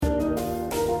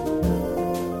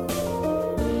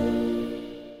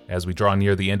as we draw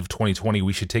near the end of 2020,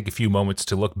 we should take a few moments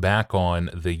to look back on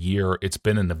the year. It's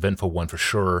been an eventful one for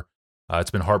sure.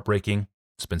 It's been heartbreaking,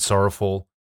 it's been sorrowful,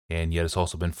 and yet it's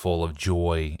also been full of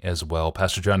joy as well.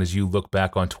 Pastor John, as you look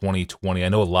back on 2020, I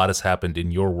know a lot has happened in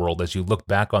your world. As you look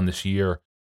back on this year,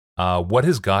 what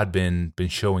has God been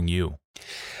showing you?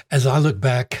 As I look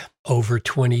back over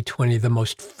 2020, the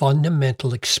most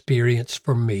fundamental experience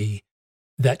for me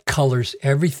that colors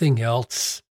everything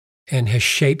else and has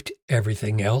shaped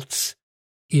everything else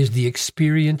is the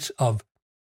experience of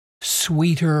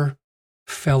sweeter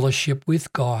fellowship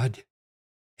with God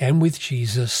and with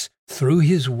Jesus through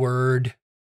His Word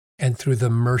and through the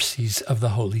mercies of the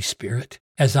Holy Spirit.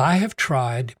 As I have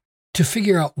tried to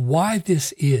figure out why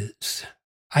this is,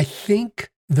 I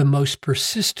think the most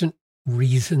persistent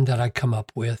reason that I come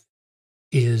up with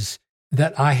is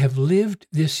that I have lived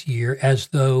this year as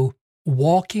though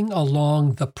walking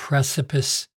along the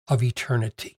precipice of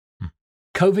eternity.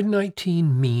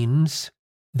 COVID-19 means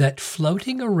that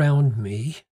floating around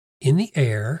me in the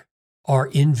air are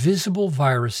invisible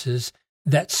viruses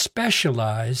that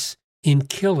specialize in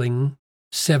killing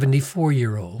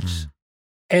 74-year-olds.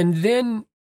 And then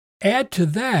add to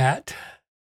that,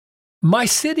 my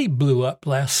city blew up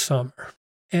last summer,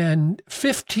 and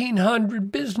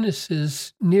 1,500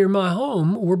 businesses near my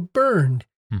home were burned.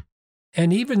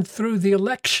 And even through the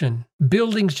election,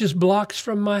 buildings just blocks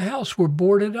from my house were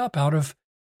boarded up out of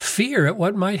fear at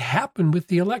what might happen with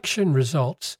the election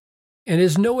results. And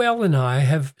as Noelle and I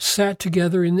have sat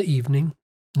together in the evening,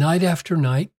 night after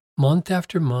night, month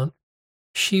after month,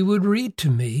 she would read to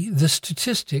me the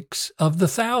statistics of the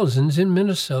thousands in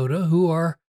Minnesota who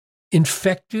are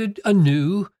infected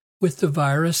anew with the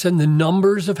virus and the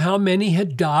numbers of how many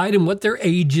had died and what their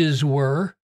ages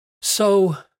were.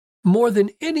 So, more than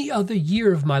any other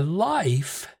year of my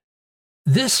life,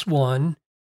 this one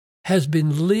has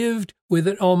been lived with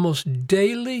an almost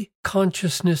daily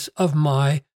consciousness of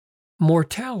my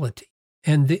mortality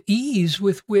and the ease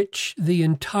with which the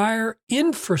entire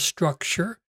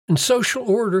infrastructure and social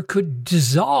order could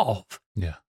dissolve.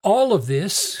 Yeah. All of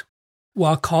this,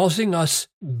 while causing us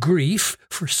grief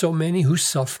for so many who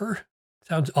suffer.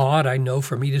 Sounds odd, I know,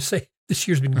 for me to say this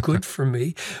year's been good for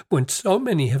me when so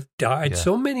many have died,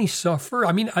 so many suffer.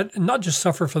 I mean, not just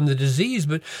suffer from the disease,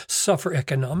 but suffer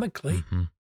economically.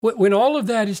 When all of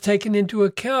that is taken into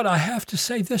account, I have to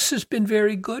say this has been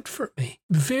very good for me,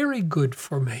 very good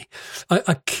for me.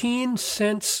 A keen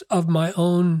sense of my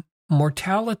own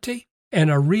mortality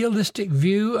and a realistic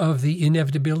view of the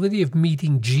inevitability of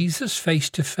meeting Jesus face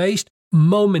to face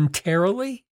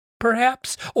momentarily,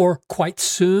 perhaps, or quite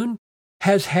soon,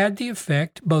 has had the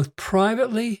effect, both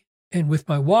privately and with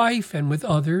my wife and with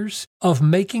others, of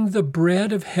making the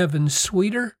bread of heaven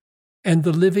sweeter and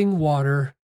the living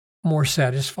water more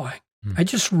satisfying. I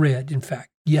just read, in fact,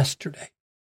 yesterday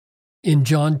in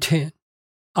John 10,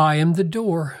 I am the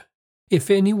door.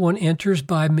 If anyone enters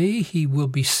by me, he will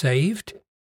be saved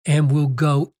and will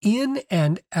go in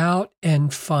and out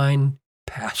and find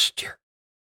pasture.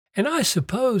 And I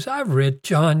suppose I've read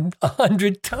John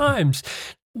 100 times.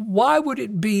 Why would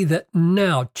it be that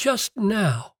now, just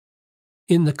now,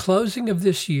 in the closing of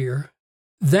this year,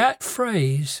 that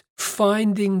phrase,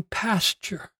 finding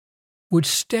pasture, would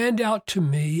stand out to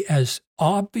me as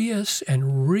obvious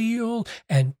and real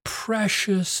and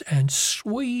precious and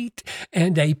sweet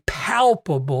and a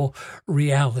palpable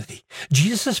reality?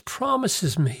 Jesus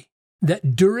promises me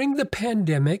that during the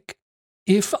pandemic,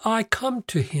 if I come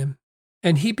to Him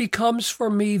and He becomes for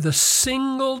me the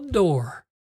single door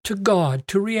to God,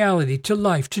 to reality, to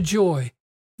life, to joy,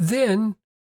 then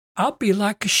I'll be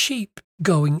like a sheep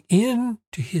going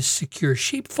into His secure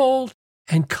sheepfold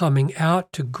and coming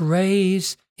out to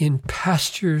graze in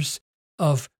pastures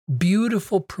of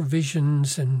beautiful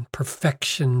provisions and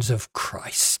perfections of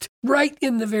Christ, right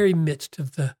in the very midst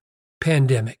of the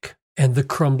pandemic and the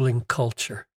crumbling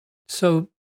culture. So,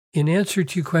 in answer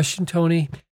to your question, Tony,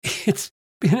 it's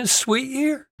been a sweet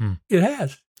year. It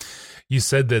has. You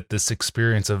said that this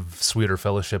experience of sweeter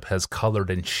fellowship has colored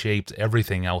and shaped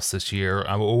everything else this year.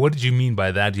 What did you mean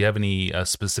by that? Do you have any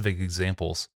specific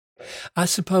examples? I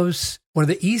suppose one of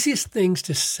the easiest things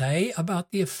to say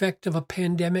about the effect of a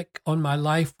pandemic on my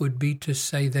life would be to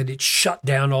say that it shut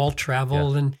down all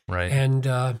travel and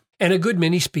a good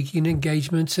many speaking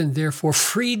engagements, and therefore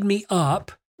freed me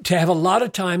up to have a lot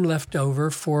of time left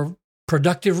over for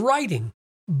productive writing.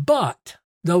 But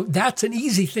though that's an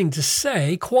easy thing to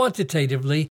say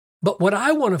quantitatively, but what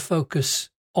I want to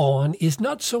focus on is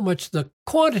not so much the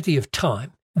quantity of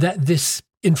time that this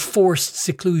enforced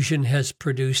seclusion has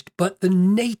produced, but the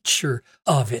nature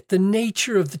of it, the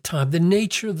nature of the time, the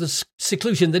nature of the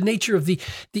seclusion, the nature of the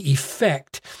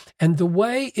effect, and the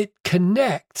way it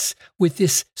connects with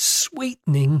this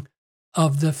sweetening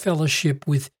of the fellowship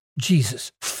with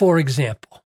Jesus. For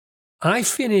example, I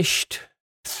finished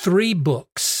 3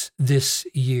 books this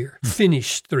year.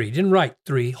 Finished 3. Didn't write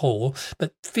 3 whole,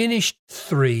 but finished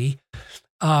 3.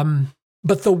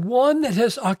 But the one that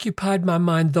has occupied my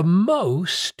mind the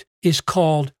most is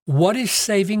called What is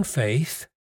Saving Faith?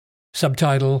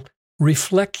 Subtitle,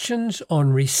 Reflections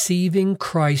on Receiving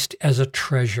Christ as a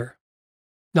Treasure.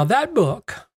 Now, that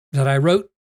book that I wrote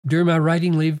during my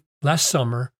writing leave last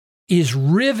summer is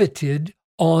riveted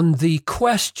on the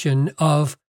question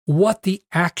of what the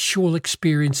actual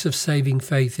experience of saving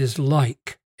faith is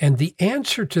like. And the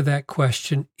answer to that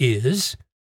question is,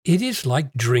 it is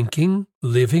like drinking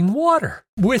living water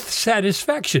with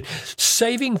satisfaction.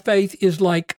 Saving faith is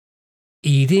like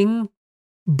eating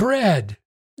bread,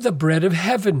 the bread of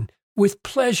heaven, with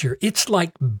pleasure. It's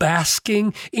like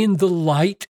basking in the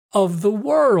light of the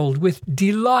world with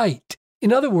delight.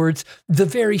 In other words, the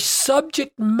very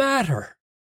subject matter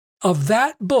of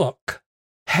that book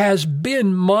has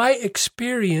been my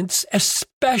experience,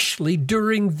 especially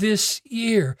during this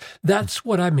year. That's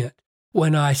what I meant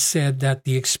when I said that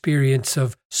the experience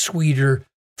of sweeter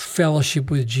fellowship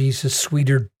with Jesus,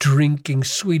 sweeter drinking,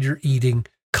 sweeter eating,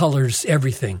 colors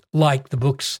everything, like the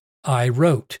books I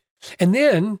wrote. And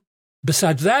then,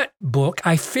 besides that book,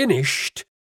 I finished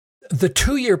the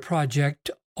 2-year project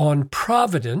on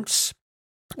Providence,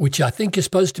 which I think is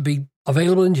supposed to be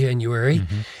available in January.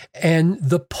 Mm-hmm. And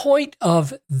the point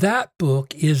of that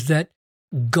book is that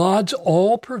God's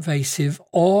all-pervasive,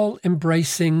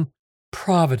 all-embracing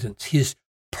providence, his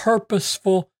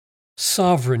purposeful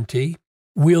sovereignty,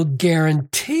 will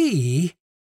guarantee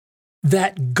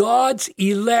that God's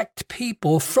elect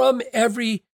people from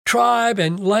every tribe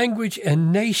and language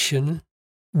and nation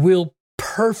will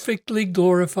perfectly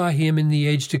glorify him in the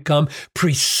age to come,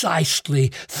 precisely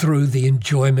through the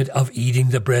enjoyment of eating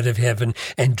the bread of heaven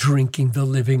and drinking the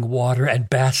living water and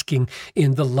basking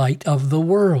in the light of the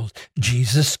world,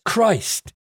 Jesus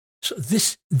Christ. So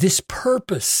this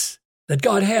purpose that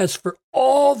God has for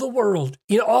all the world,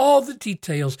 in all the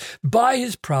details, by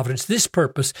his providence, this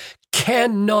purpose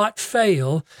cannot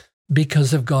fail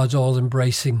because of God's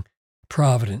all-embracing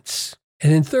providence.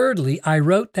 And then thirdly, I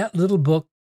wrote that little book,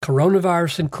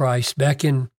 Coronavirus and Christ, back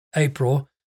in April,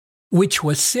 which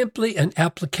was simply an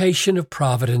application of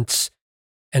providence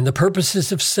and the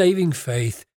purposes of saving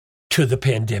faith to the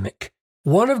pandemic.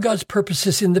 One of God's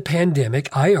purposes in the pandemic,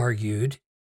 I argued,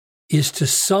 is to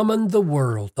summon the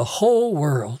world, the whole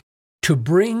world, to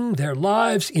bring their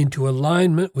lives into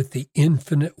alignment with the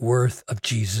infinite worth of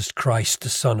Jesus Christ, the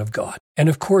Son of God. And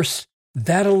of course,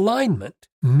 that alignment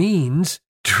means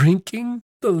drinking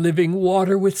the living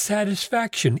water with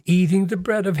satisfaction, eating the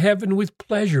bread of heaven with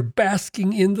pleasure,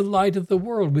 basking in the light of the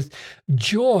world with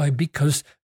joy, because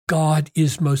God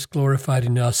is most glorified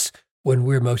in us when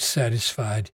we're most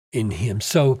satisfied in him.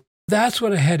 So that's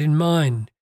what I had in mind,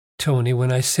 Tony,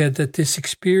 when I said that this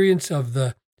experience of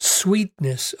the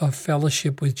sweetness of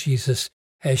fellowship with Jesus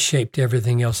has shaped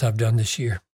everything else I've done this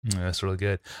year. That's really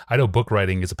good. I know book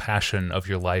writing is a passion of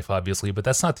your life, obviously, but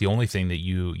that's not the only thing that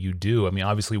you do. I mean,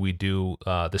 obviously, we do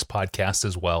this podcast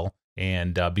as well.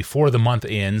 And before the month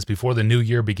ends, before the new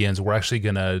year begins, we're actually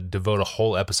going to devote a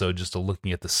whole episode just to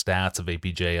looking at the stats of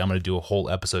APJ. I'm going to do a whole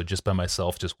episode just by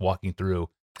myself, just walking through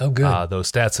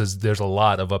those stats. There's a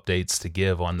lot of updates to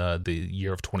give on the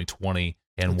year of 2020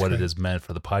 and what it has meant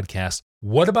for the podcast.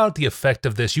 What about the effect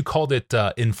of this? You called it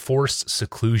enforced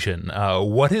seclusion.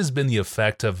 What has been the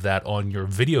effect of that on your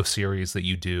video series that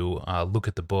you do, Look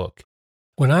at the Book?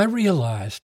 When I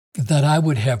realized that I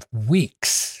would have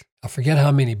weeks, I forget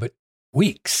how many, but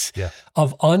weeks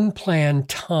of unplanned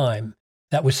time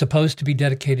that was supposed to be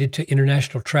dedicated to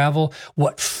international travel,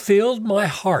 what filled my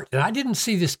heart, and I didn't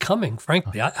see this coming,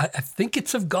 frankly. I think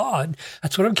it's of God.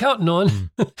 That's what I'm counting on.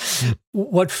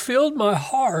 What filled my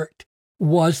heart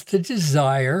was the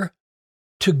desire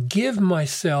to give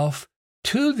myself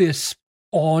to this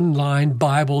online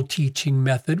Bible teaching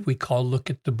method we call Look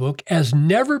at the Book as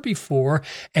never before,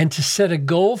 and to set a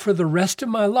goal for the rest of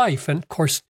my life. And of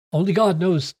course, only God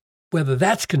knows whether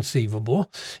that's conceivable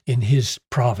in his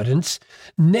providence,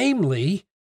 namely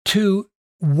to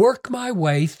work my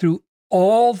way through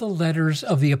all the letters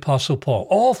of the Apostle Paul,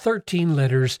 all 13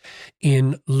 letters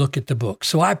in Look at the Book.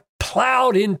 So I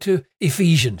plowed into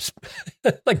Ephesians.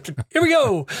 Like, here we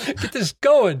go, get this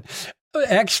going.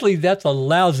 Actually, that's a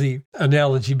lousy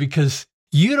analogy because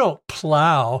you don't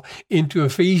plow into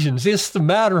Ephesians. It's the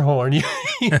Matterhorn.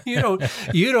 You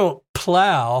don't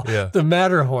plow the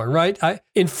Matterhorn, right?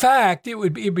 In fact,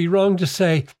 it'd be wrong to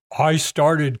say, I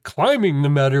started climbing the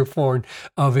Matterhorn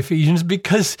of Ephesians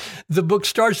because the book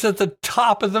starts at the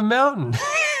top of the mountain.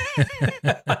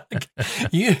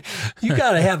 You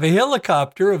got to have a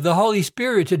helicopter of the Holy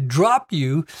Spirit to drop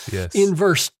you in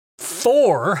verse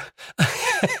 4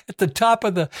 at the top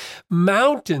of the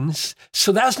mountains.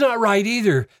 So that's not right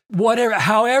either.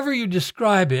 However you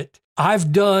describe it,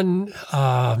 I've done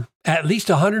at least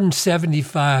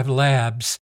 175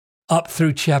 labs up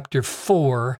through chapter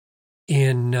 4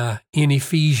 in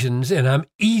Ephesians, and I'm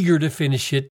eager to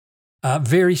finish it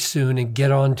very soon and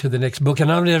get on to the next book.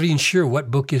 And I'm not even sure what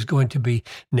book is going to be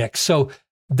next. So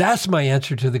that's my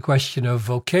answer to the question of,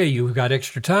 okay, you've got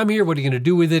extra time here. What are you going to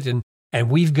do with it? And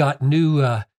we've got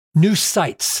new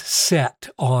sights set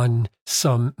on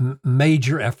some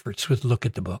major efforts with Look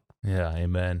at the Book. Yeah,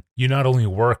 amen. You not only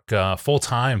work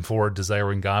full-time for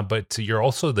Desiring God, but you're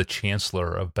also the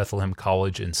chancellor of Bethlehem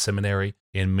College and Seminary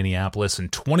in Minneapolis, and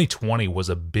 2020 was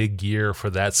a big year for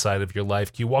that side of your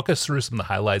life. Can you walk us through some of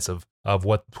the highlights of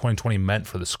what 2020 meant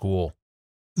for the school?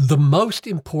 The most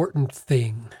important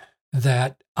thing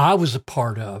that I was a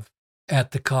part of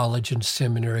at the college and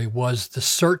seminary was the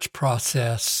search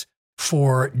process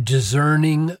for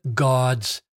discerning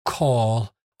God's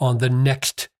call on the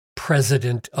next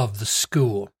president of the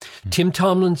school. Tim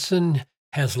Tomlinson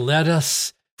has led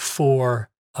us for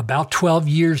about 12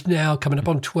 years now, coming up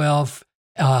on 12,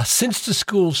 since the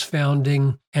school's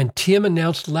founding. And Tim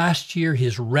announced last year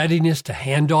his readiness to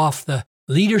hand off the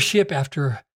leadership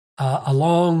after a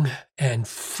long and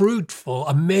fruitful,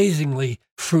 amazingly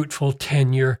fruitful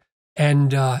tenure.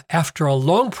 And after a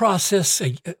long process,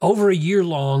 over a year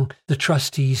long, the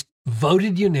trustees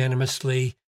voted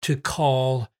unanimously to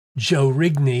call Joe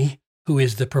Rigney, who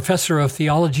is the professor of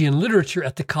theology and literature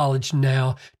at the college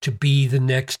now, to be the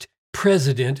next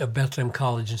president of Bethlehem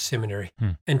College and Seminary.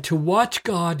 And to watch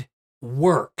God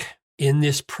work in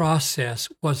this process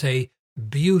was a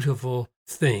beautiful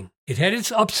thing. It had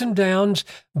its ups and downs,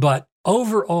 but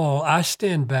overall, I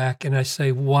stand back and I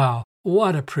say, wow,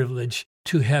 what a privilege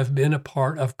to have been a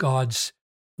part of God's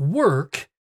work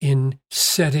in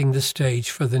setting the stage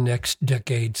for the next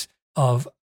decades of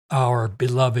our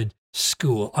beloved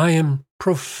school. I am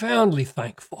profoundly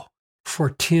thankful for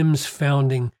Tim's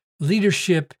founding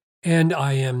leadership, and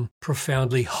I am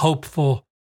profoundly hopeful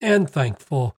and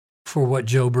thankful for what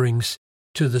Joe brings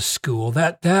to the school.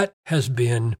 That has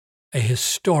been a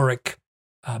historic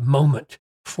moment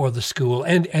for the school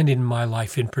and in my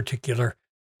life in particular.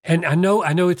 And I know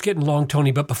it's getting long,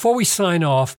 Tony, but before we sign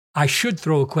off, I should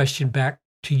throw a question back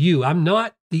to you. I'm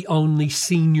not the only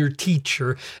senior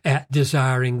teacher at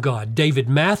Desiring God. David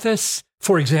Mathis,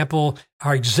 for example,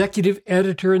 our executive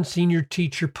editor and senior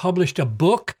teacher, published a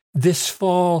book this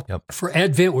fall for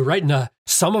Advent. We're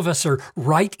some of us are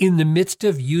right in the midst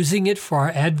of using it for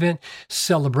our Advent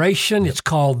celebration. It's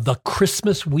called The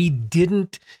Christmas We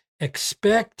Didn't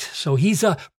Expect. So he's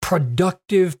a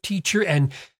productive teacher,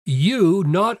 and you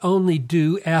not only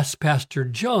do Ask Pastor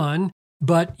John,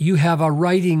 but you have a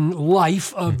writing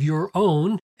life of your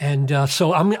own. And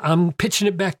so I'm pitching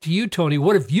it back to you, Tony.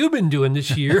 What have you been doing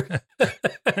this year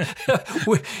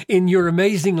in your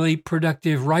amazingly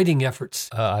productive writing efforts?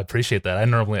 I appreciate that.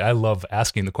 I love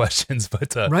asking the questions,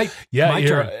 but right, yeah,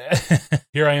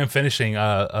 here I am finishing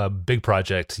a big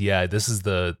project. Yeah,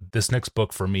 this next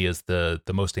book for me is the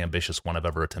most ambitious one I've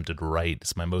ever attempted to write.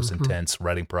 It's my most intense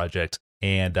writing project.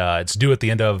 And it's due at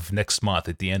the end of next month,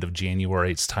 at the end of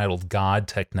January. It's titled God,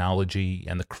 Technology,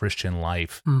 and the Christian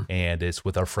Life. And it's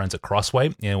with our friends at Crossway.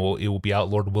 And it will be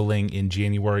out, Lord willing, in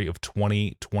January of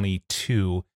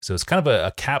 2022. So it's kind of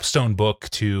a capstone book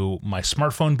to my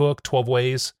smartphone book, 12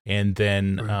 Ways, and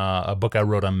then a book I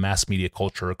wrote on mass media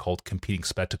culture called Competing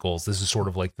Spectacles. This is sort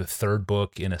of like the third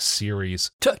book in a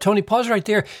series. Tony, pause right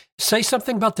there. Say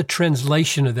something about the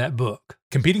translation of that book.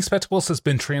 Competing Spectacles has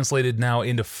been translated now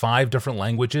into 5 different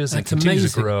languages and That's continues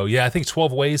amazing. to grow. Yeah, I think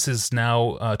 12 Ways is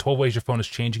now, 12 Ways Your Phone is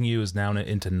Changing You is now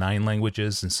into 9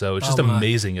 languages. And so it's just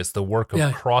amazing. It's the work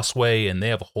of Crossway, and they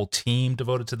have a whole team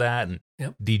devoted to that. And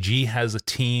DG has a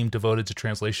team devoted to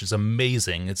translation. It's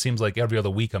amazing. It seems like every other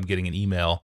week I'm getting an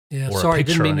email or a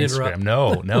picture on Instagram.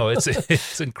 No,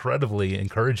 it's incredibly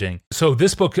encouraging. So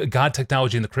this book, God,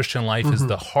 Technology, and the Christian Life, is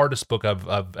the hardest book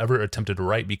I've ever attempted to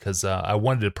write because I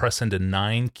wanted to press into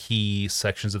 9 key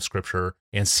sections of Scripture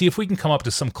and see if we can come up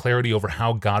to some clarity over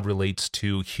how God relates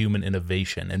to human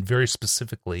innovation. And very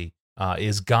specifically,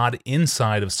 is God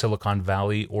inside of Silicon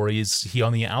Valley, or is he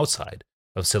on the outside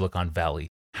of Silicon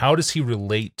Valley? how does he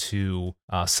relate to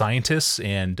scientists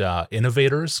and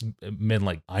innovators, men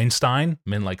like Einstein,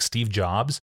 men like Steve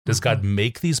Jobs? Does God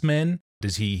make these men?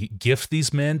 Does he gift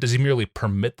these men? Does he merely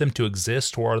permit them to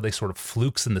exist, or are they sort of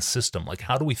flukes in the system? Like,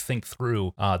 how do we think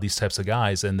through these types of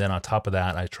guys? And then on top of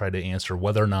that, I try to answer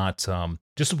whether or not,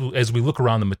 just as we look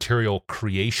around the material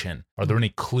creation, are there any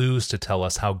clues to tell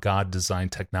us how God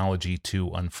designed technology to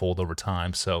unfold over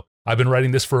time? So I've been writing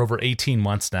this for over 18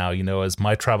 months now. As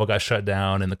my travel got shut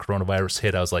down and the coronavirus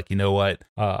hit, I was like, you know what?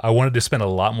 I wanted to spend a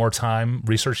lot more time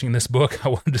researching this book. I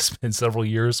wanted to spend several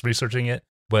years researching it.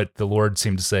 But the Lord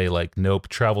seemed to say, like, nope,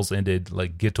 travel's ended.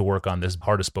 Like, get to work on this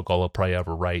hardest book I'll probably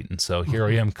ever write. And so here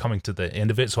I am coming to the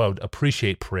end of it. So I would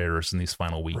appreciate prayers in these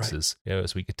final weeks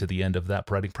as we get to the end of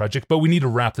that writing project. But we need to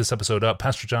wrap this episode up.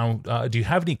 Pastor John, do you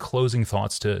have any closing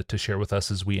thoughts to share with us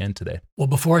as we end today? Well,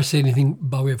 before I say anything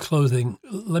by way of closing,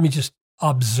 let me just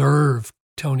observe,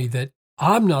 Tony, that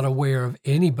I'm not aware of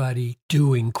anybody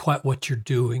doing quite what you're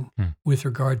doing with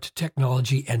regard to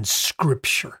technology and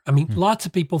Scripture. I mean, lots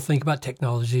of people think about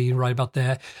technology and write about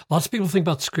that. Lots of people think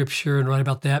about Scripture and write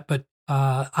about that. But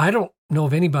I don't know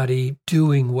of anybody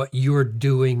doing what you're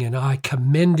doing, and I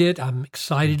commend it. I'm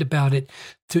excited about it.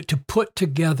 To put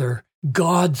together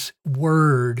God's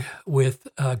Word with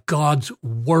God's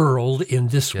world in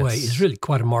this way is really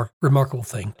quite a remarkable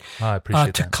thing. I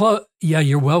appreciate that. Yeah,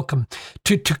 you're welcome.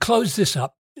 To close this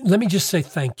up, let me just say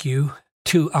thank you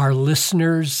to our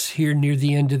listeners here near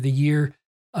the end of the year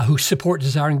who support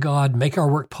Desiring God, make our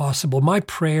work possible. My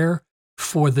prayer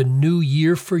for the new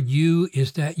year for you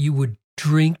is that you would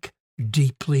drink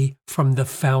deeply from the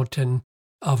fountain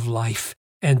of life,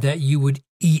 and that you would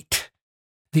eat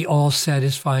the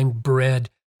all-satisfying bread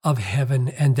of heaven,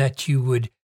 and that you would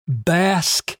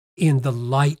bask in the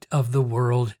light of the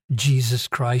world, Jesus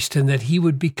Christ, and that he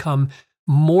would become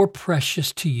more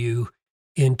precious to you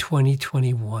in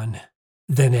 2021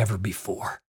 than ever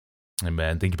before.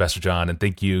 Amen. Thank you, Pastor John, and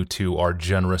thank you to our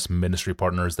generous ministry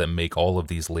partners that make all of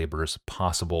these labors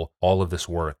possible. All of this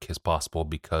work is possible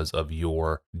because of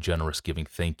your generous giving.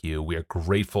 Thank you. We are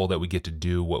grateful that we get to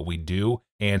do what we do.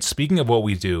 And speaking of what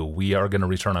we do, we are going to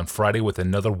return on Friday with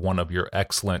another one of your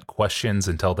excellent questions.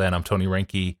 Until then, I'm Tony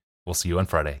Reinke. We'll see you on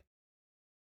Friday.